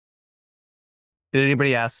Did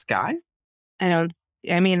anybody ask Sky? I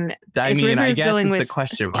mean, I River's guess going it's with a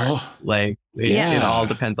question mark. Yeah. It all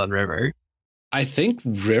depends on River. I think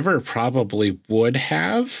River probably would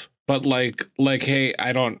have, but like, hey,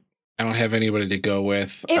 I don't have anybody to go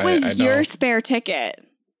with. It was your spare ticket.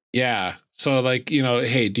 Yeah. So like,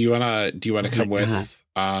 hey, do you wanna come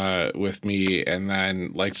with me? And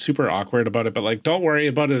then like super awkward about it, but like, don't worry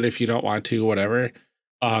about it if you don't want to, whatever.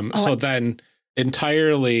 Then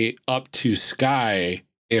entirely up to Sky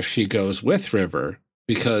if she goes with River,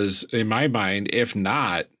 because in my mind, if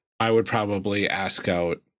not, I would probably ask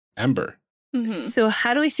out Ember. Mm-hmm. So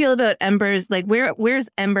how do we feel about Ember's, like, where's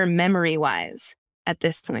Ember memory-wise at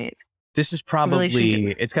this point? This is probably,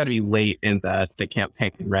 it's got to be late in the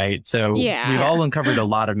campaign, right? So we've all uncovered a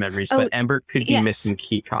lot of memories, but Ember could be missing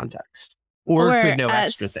key context. Or could know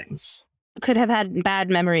extra things. Could have had bad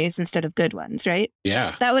memories instead of good ones, right?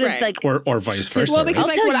 Yeah. That would have or vice versa. Well, because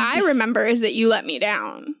what I remember is that you let me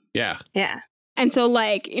down. Yeah. Yeah. And so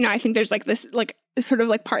like, I think there's like this like sort of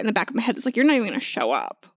like part in the back of my head that's like, you're not even going to show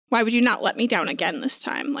up. Why would you not let me down again this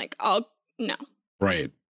time? Like, no.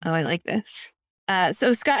 Right. Oh, I like this.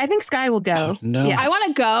 So Sky, I think Sky will go. Oh, no. Yeah. I want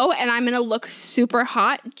to go, and I'm going to look super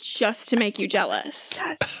hot just to make you jealous.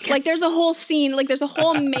 Yes. Like, there's a whole scene, like, there's a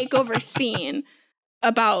whole makeover scene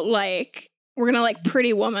about, like, we're going to, like,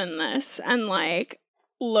 Pretty Woman this and, like,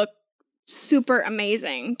 look super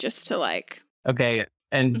amazing just to, like... Okay,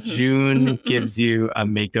 and June gives you a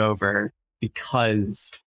makeover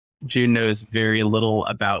because June knows very little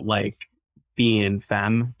about, like, being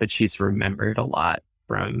femme, but she's remembered a lot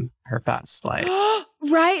from her past life.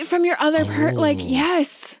 Right, from your other like,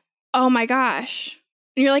 yes. Oh my gosh.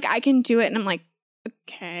 And you're like, I can do it. And I'm like,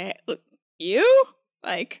 okay, look, you?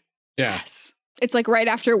 Like, yes. It's like right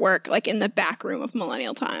after work, like in the back room of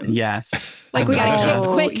Millennial Times. Yes. Like we gotta get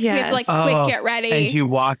quick. We have to like quick get ready. And you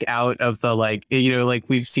walk out of the like, like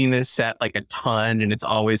we've seen this set like a ton, and it's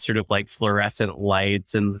always sort of like fluorescent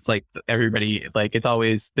lights, and it's like everybody, like it's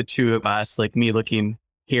always the two of us, like me looking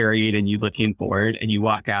harried and you looking bored, and you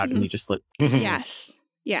walk out and you just look. Yes.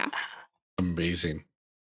 Yeah. Amazing.